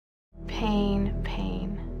pain,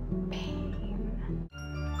 pain, pain.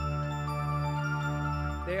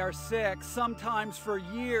 They are sick, sometimes for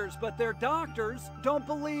years, but their doctors don't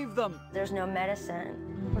believe them. There's no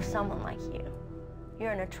medicine for someone like you.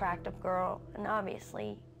 You're an attractive girl, and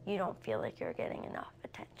obviously you don't feel like you're getting enough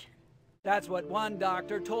attention. That's what one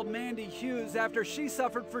doctor told Mandy Hughes after she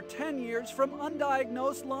suffered for 10 years from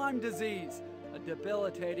undiagnosed Lyme disease, a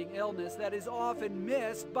debilitating illness that is often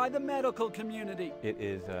missed by the medical community. It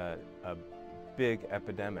is a big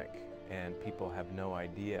epidemic, and people have no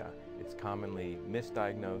idea. It's commonly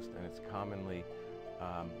misdiagnosed, and it's commonly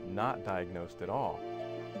not diagnosed at all.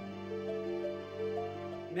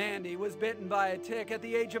 Mandy was bitten by a tick at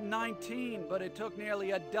the age of 19, but it took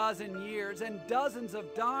nearly a dozen years and dozens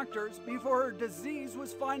of doctors before her disease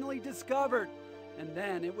was finally discovered. And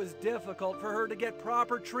then it was difficult for her to get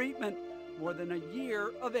proper treatment, more than a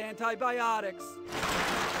year of antibiotics.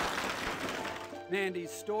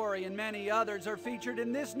 Mandy's story and many others are featured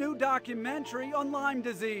in this new documentary on Lyme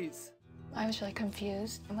disease. I was really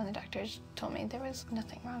confused when the doctors told me there was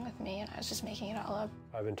nothing wrong with me and I was just making it all up.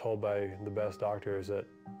 I've been told by the best doctors that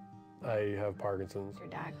I have Parkinson's.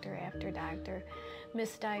 Doctor after doctor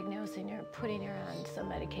misdiagnosing her, putting her on some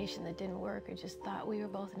medication that didn't work. I just thought we were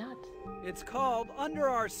both nuts. It's called Under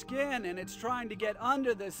Our Skin, and it's trying to get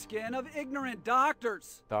under the skin of ignorant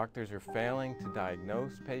doctors. Doctors are failing to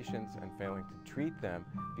diagnose patients and failing to treat them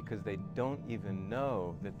because they don't even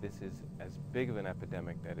know that this is as big of an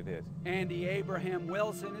epidemic that it is. Andy Abraham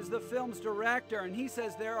Wilson is the film's director, and he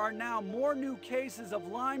says there are now more new cases of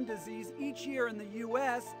Lyme disease each year in the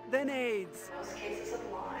U.S. than AIDS. Most cases of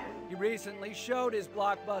Lyme. He recently showed his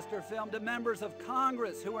blockbuster film to members of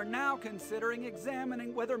Congress who are now considering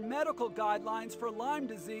examining whether medical guidelines for Lyme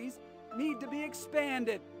disease need to be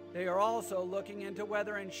expanded. They are also looking into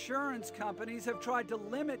whether insurance companies have tried to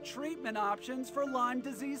limit treatment options for Lyme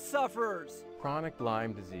disease sufferers. Chronic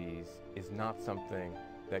Lyme disease is not something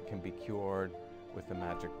that can be cured with a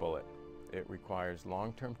magic bullet. It requires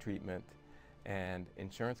long-term treatment, and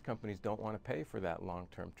insurance companies don't want to pay for that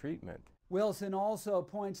long-term treatment. Wilson also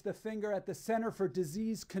points the finger at the Center for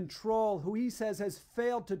Disease Control, who he says has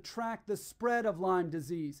failed to track the spread of Lyme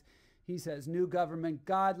disease. He says new government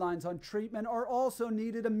guidelines on treatment are also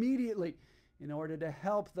needed immediately in order to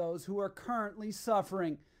help those who are currently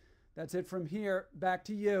suffering. That's it from here. Back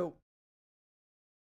to you.